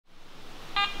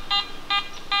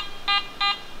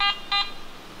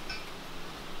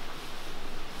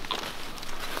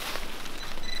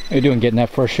How you doing getting that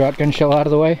first shotgun shell out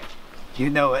of the way? You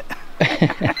know it.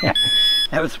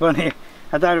 That was funny.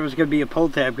 I thought it was going to be a pull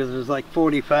tab because it was like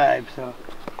 45, so.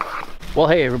 Well,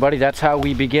 hey everybody, that's how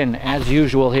we begin, as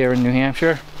usual here in New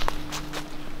Hampshire.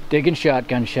 Digging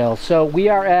shotgun shells. So we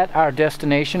are at our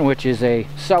destination, which is a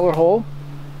cellar hole.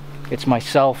 It's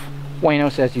myself,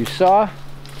 Buenos, as you saw,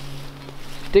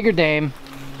 Digger Dame,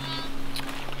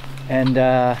 and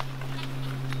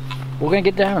we're gonna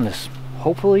get down on this.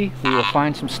 Hopefully we will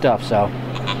find some stuff, so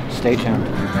stay tuned.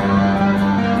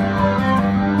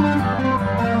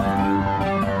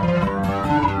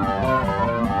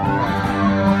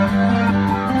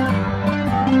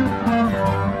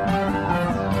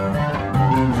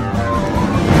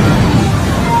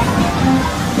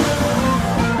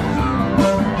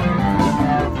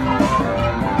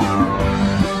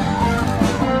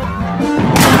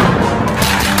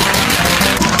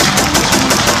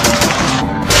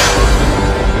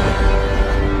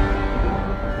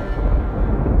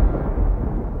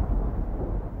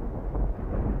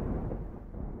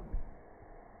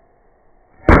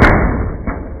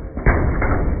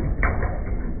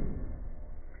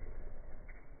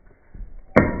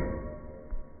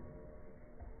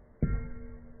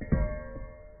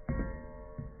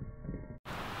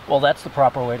 Well, that's the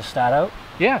proper way to start out.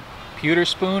 Yeah, pewter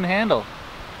spoon handle.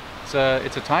 It's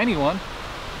a tiny one.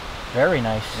 Very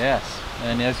nice. Yes,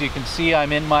 and as you can see,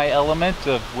 I'm in my element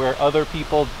of where other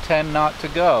people tend not to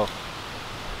go.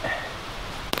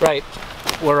 Right,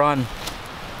 we're on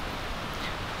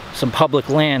some public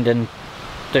land and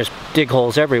there's dig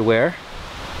holes everywhere.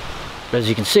 But as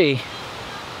you can see,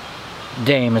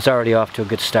 Dame is already off to a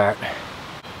good start.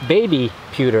 Baby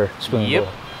pewter spoon. Yep.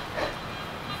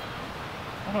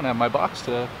 I don't have my box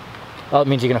to... Well, it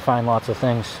means you're gonna find lots of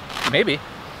things. Maybe.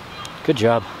 Good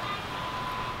job.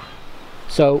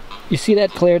 So, you see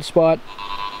that cleared spot?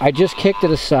 I just kicked it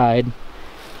aside.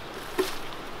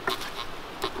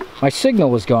 My signal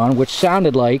was gone, which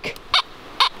sounded like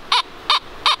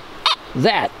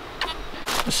that.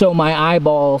 So my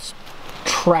eyeballs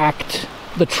tracked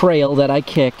the trail that I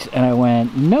kicked, and I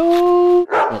went, no!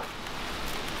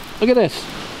 Look at this.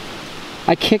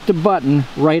 I kicked a button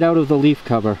right out of the leaf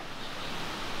cover.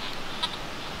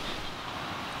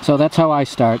 So that's how I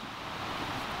start.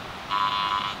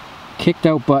 Kicked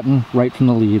out button right from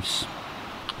the leaves.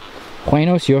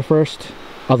 Buenos, you're first,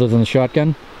 other than the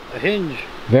shotgun? A hinge.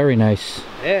 Very nice.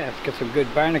 Yeah, it's got some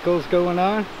good barnacles going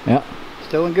on. Yeah.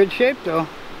 Still in good shape though.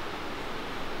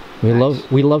 We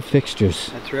Nice. love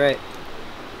fixtures. That's right.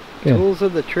 Good. Tools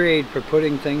of the trade for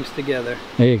putting things together.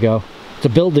 There you go. It's a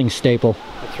building staple.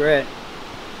 That's right.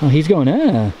 Oh, he's going,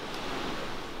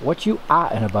 What you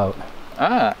ah-ing about?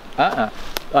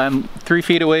 I'm 3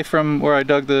 feet away from where I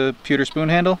dug the pewter spoon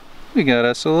handle. We got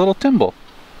us a little thimble.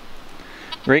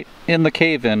 Right in the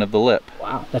cave-in of the lip.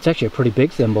 Wow, that's actually a pretty big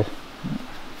thimble.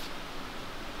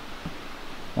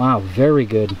 Wow, very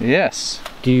good. Yes.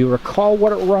 Do you recall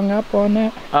what it rung up on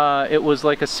that? It was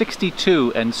like a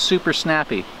 62 and super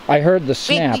snappy. I heard the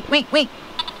snap. Wait.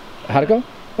 How'd it go?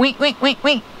 Wait.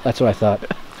 That's what I thought.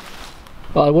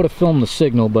 Well, I would have filmed the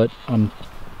signal, but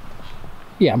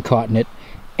yeah, I'm caught in it.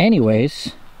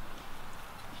 Anyways,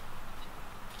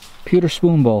 pewter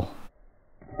spoon bowl.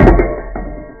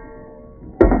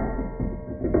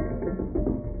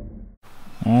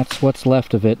 That's what's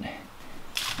left of it.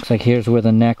 Looks like here's where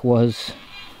the neck was,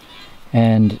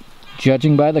 and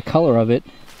judging by the color of it,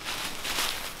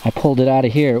 I pulled it out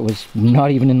of here. It was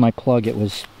not even in my plug. It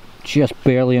was just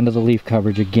barely under the leaf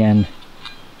coverage again.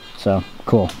 So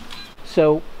cool.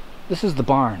 So this is the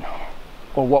barn,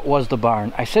 or what was the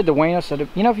barn. I said to Wayne, I said,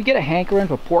 you know, if you get a hankering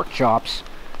for pork chops,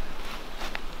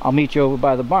 I'll meet you over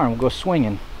by the barn. We'll go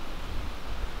swinging.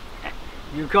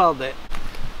 You called it.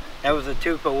 That was a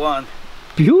 2-for-1.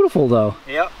 Beautiful though.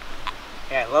 Yep.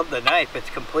 Yeah, I love the knife. It's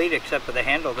complete except for the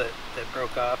handle that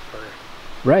broke off, or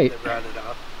Right. that rotted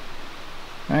off.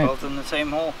 Right. Both in the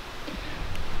same hole.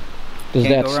 Does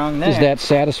Can't go wrong does there. that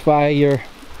satisfy your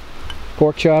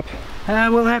pork chop?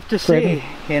 We'll have to Craving?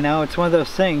 see. You know, it's one of those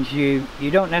things. You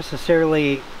don't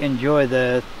necessarily enjoy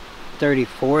the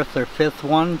 34th or 5th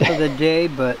one for the day,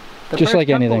 but the Just first like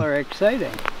couple anything. are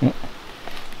exciting.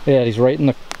 Yeah, he's right in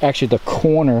the actually the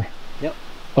corner Yep.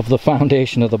 of the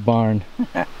foundation of the barn.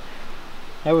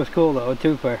 That was cool though, a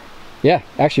 2-for. Yeah,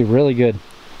 actually really good.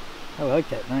 I like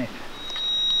that knife.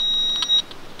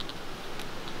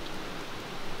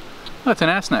 Oh, it's an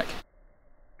ass neck.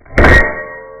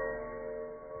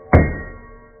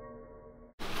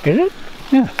 Is it?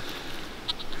 Yeah.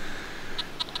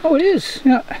 Oh, it is.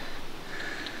 Yeah.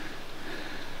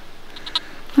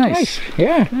 Nice.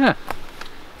 Yeah. Yeah.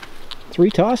 3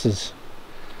 tosses.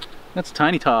 That's a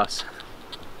tiny toss.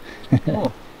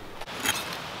 Oh.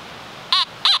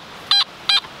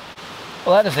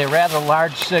 Well, that is a rather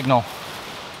large signal.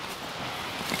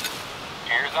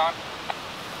 Gears on?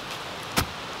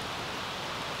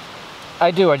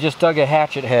 I do, I just dug a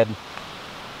hatchet head.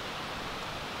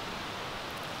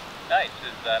 Nice,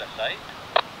 is that a sight?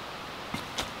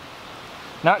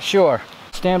 Not sure.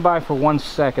 Stand by for 1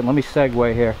 second, let me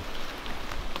segue here.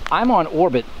 I'm on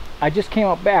orbit. I just came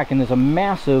up back and there's a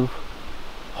massive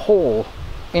hole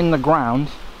in the ground,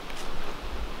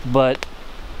 but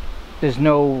there's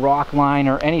no rock line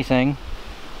or anything.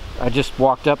 I just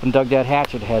walked up and dug that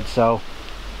hatchet head, so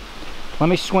let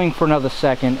me swing for another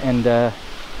second and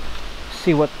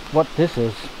see what this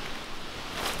is.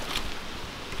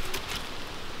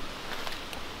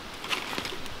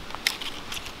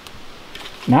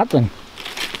 Nothing.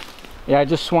 Yeah, I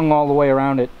just swung all the way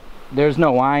around it. There's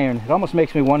no iron. It almost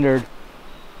makes me wonder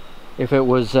if it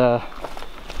was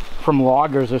from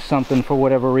loggers or something for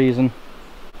whatever reason.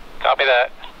 Copy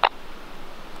that.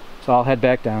 So I'll head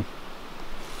back down.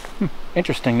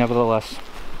 Interesting, nevertheless.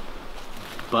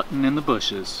 Button in the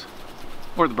bushes.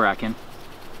 Or the bracken.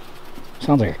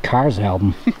 Sounds like a Cars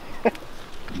album.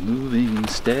 Moving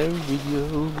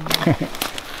stereo.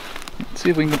 Let's see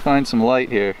if we can find some light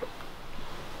here.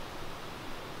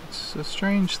 It's a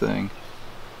strange thing.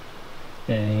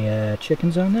 Any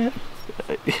chickens on that?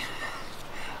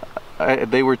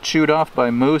 They were chewed off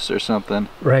by moose or something.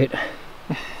 Right.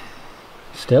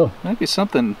 Still. Might be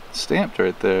something stamped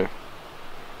right there.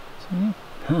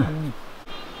 Huh.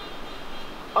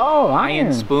 Oh,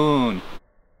 iron. Spoon.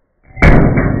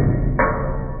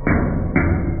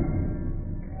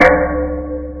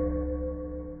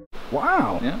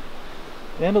 Wow. Yeah.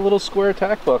 And a little square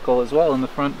tack buckle as well in the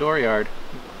front dooryard.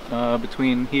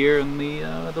 Between here and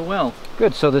the well.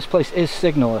 Good, so this place is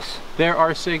signalless. There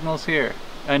are signals here.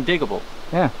 And diggable.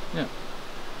 Yeah. Yeah.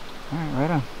 Alright,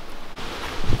 right on.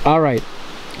 Alright,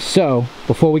 so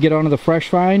before we get on to the fresh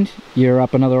find, you're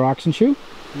up another oxen shoe?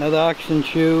 Another oxen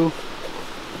shoe,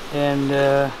 and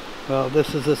well,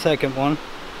 this is the second one.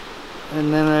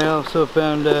 And then I also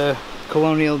found a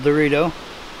Colonial Dorito.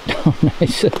 Oh,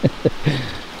 nice.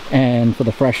 And for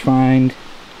the fresh find?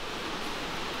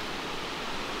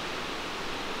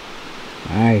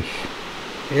 Nice.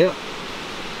 Yep.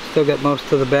 Still got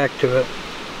most of the back to it.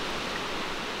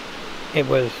 It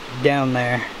was down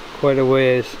there quite a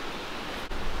ways.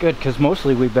 Good, because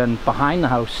mostly we've been behind the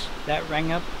house. That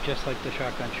rang up just like the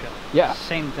shotgun shell. Yeah.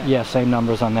 Same thing. Yeah, same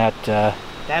numbers on that.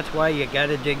 That's why you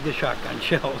gotta dig the shotgun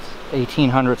shells.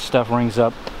 1800 stuff rings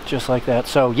up just like that.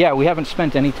 So yeah, we haven't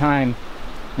spent any time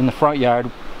in the front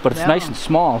yard, but it's nice and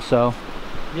small, so.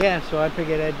 Yeah, so I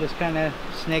figured I'd just kind of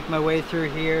snake my way through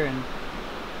here and.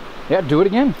 Yeah, do it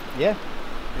again. Yeah.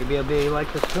 Maybe I'll be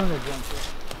like the schooner jumper.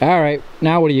 Alright,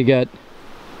 now what do you got?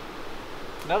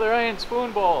 Another iron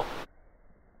spoon bowl.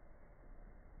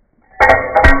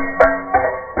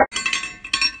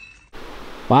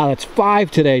 Wow, that's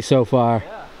 5 today so far.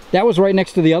 Yeah. That was right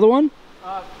next to the other one?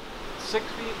 6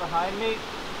 feet behind me,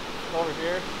 over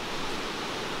here.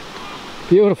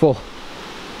 Beautiful.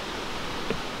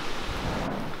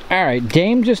 Alright,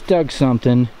 Dame just dug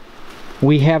something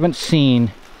we haven't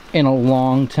seen in a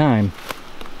long time.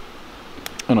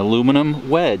 An aluminum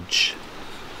wedge.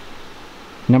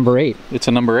 Number 8. It's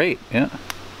a number 8, yeah.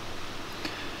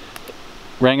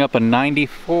 Rang up a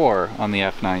 94 on the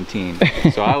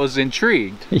F-19, so I was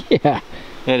intrigued. Yeah.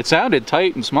 And it sounded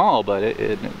tight and small, but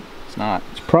it's not.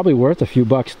 It's probably worth a few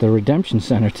bucks at the Redemption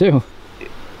Center too.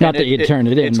 Not that you'd turn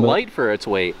it in. It's but... light for its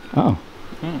weight. Oh.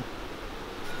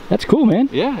 That's cool, man.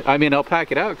 Yeah, I mean, I'll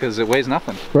pack it out because it weighs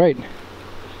nothing. Right.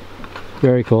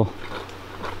 Very cool.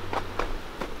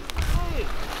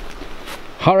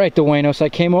 All right, Duenos, I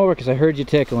came over because I heard you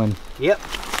tickling. Yep,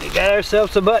 we got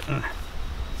ourselves a button.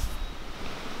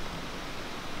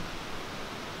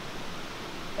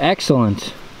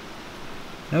 Excellent.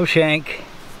 No shank,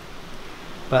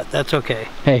 but that's okay.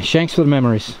 Hey, shanks for the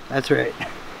memories. That's right.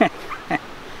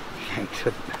 Shanks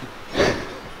for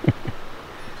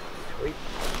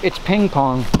It's ping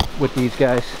pong with these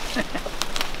guys.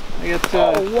 I got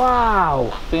Oh,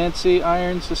 wow. fancy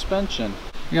iron suspension.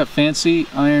 I got fancy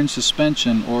iron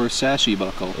suspension or sashi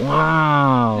buckle.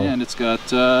 Wow. And it's got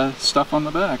stuff on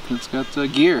the back. It's got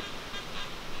gear.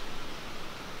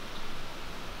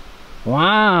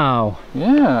 Wow.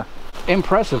 Yeah.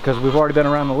 Impressive, because we've already been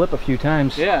around the lip a few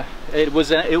times. Yeah. It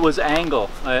was angle.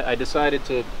 I decided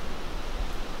to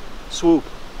swoop.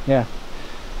 Yeah.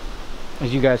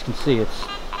 As you guys can see,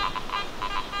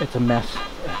 it's a mess.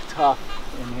 Tough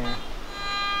in here.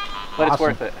 But Awesome. it's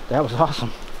worth it. That was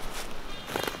awesome.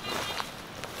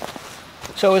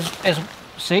 So as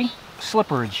see,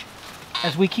 slipperage.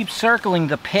 As we keep circling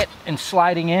the pit and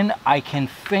sliding in, I can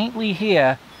faintly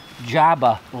hear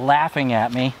Jabba laughing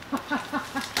at me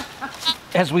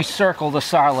as we circle the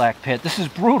Sarlacc pit. This is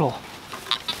brutal.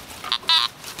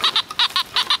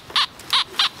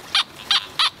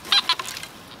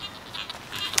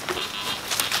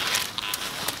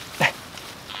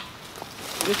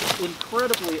 It's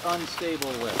incredibly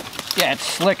unstable lift. Yeah, it's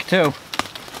slick too.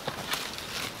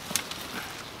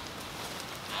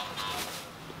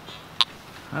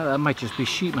 That might just be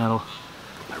sheet metal.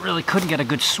 I really couldn't get a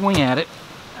good swing at it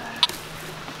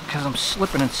because I'm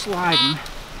slipping and sliding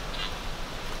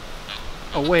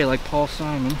away like Paul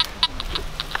Simon.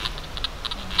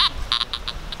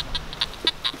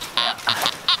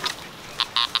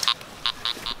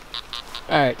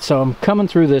 Alright, so I'm coming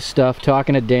through this stuff,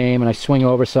 talking to Dame, and I swing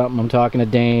over something, I'm talking to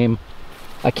Dame.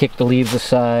 I kick the leaves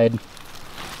aside.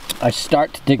 I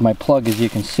start to dig my plug, as you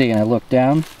can see, and I look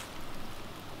down.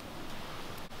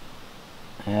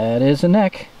 That is a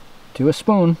neck to a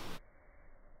spoon.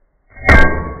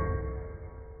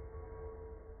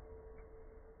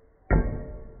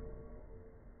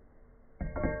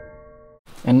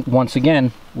 And once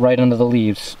again, right under the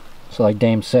leaves. So like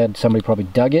Dame said, somebody probably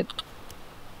dug it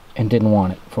and didn't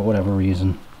want it for whatever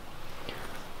reason.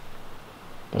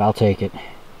 But I'll take it.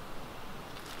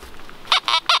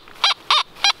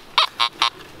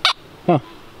 Huh,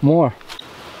 more.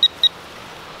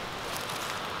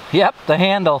 Yep, the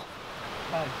handle.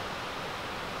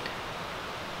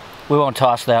 We won't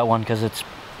toss that one because it's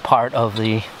part of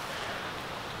the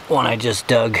one I just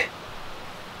dug.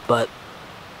 But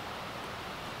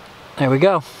there we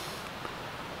go.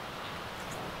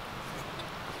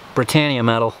 Britannia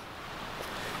metal.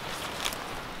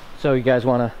 So you guys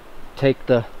want to take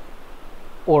the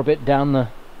orbit down the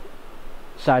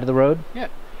side of the road? Yeah,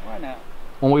 why not?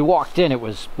 When we walked in,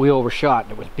 we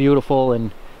overshot. It was beautiful,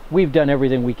 and we've done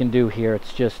everything we can do here.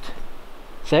 It's just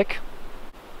sick.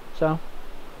 So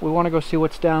we want to go see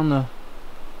what's down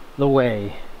the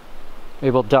way.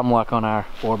 Maybe we'll dumb luck on our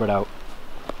orbit out.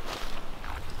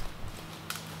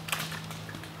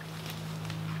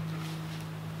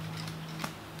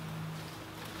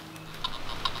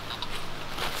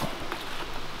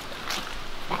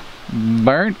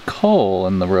 Burnt coal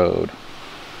in the road.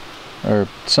 Or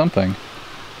something.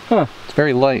 Huh. It's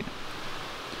very light.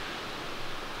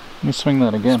 Let me swing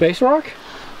that again. Space rock?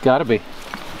 Gotta be.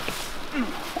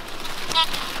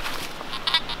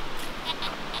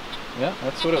 Yeah,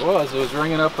 that's what it was. It was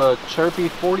ringing up a Sharpie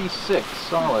 46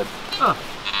 solid. Huh.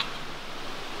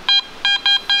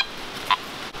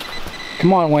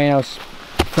 Come on, Waynos.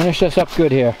 Finish us up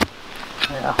good here.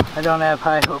 Yeah, I don't have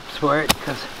high hopes for it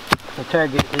because the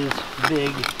target is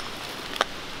big.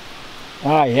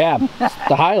 Ah, yeah. It's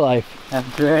the high life.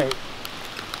 That's right.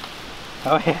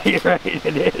 Oh yeah, you're right,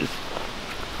 it is.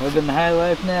 We're in the high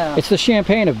life now. It's the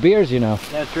champagne of beers, you know.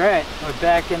 That's right. We're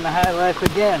back in the high life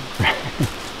again.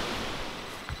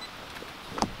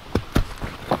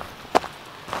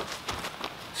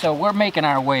 So we're making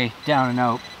our way down and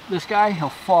out. This guy, he'll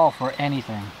fall for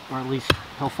anything. Or at least,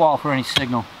 he'll fall for any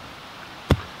signal.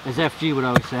 As FG would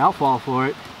always say, I'll fall for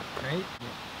it. Right?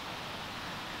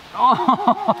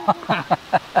 Oh!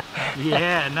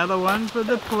 Yeah, another one for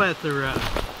the plethora.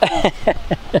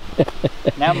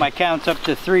 Now my count's up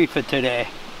to 3 for today.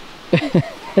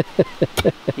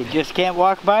 You just can't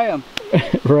walk by them.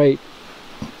 Right.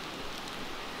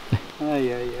 Oh,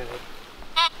 yeah, yeah.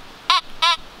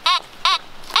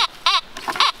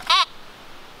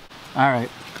 Alright.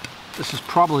 This is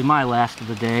probably my last of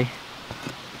the day.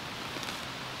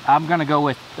 I'm gonna go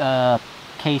with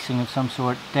casing of some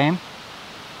sort. Dame?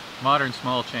 Modern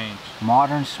small change.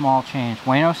 Modern small change.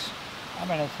 Waynos? I'm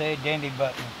gonna say dandy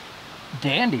button.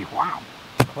 Dandy, wow.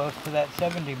 Close to that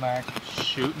 70 mark.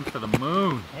 Shooting for the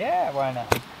moon. Yeah, why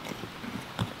not?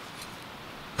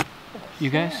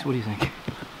 You guys, what do you think?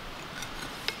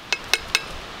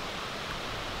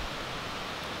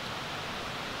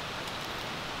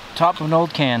 Top of an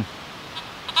old can.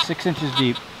 6 inches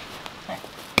deep.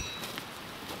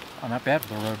 Oh, not bad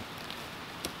for the road.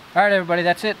 Alright everybody,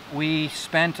 that's it. We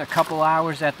spent a couple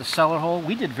hours at the cellar hole.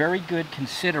 We did very good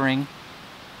considering.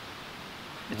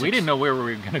 We didn't know where we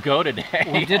were going to go today.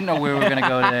 We didn't know where we were going to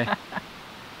go today.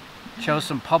 Chose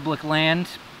some public land.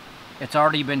 It's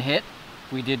already been hit.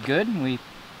 We did good. We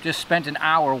just spent an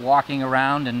hour walking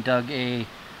around and dug a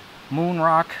moon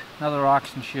rock, another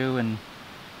oxen shoe, and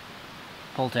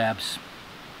pull tabs.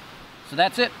 So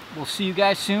that's it. We'll see you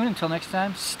guys soon. Until next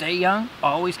time, stay young.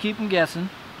 Always keep them guessing.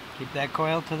 Keep that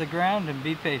coil to the ground and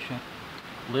be patient.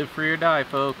 Live free or die,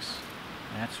 folks.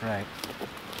 That's right.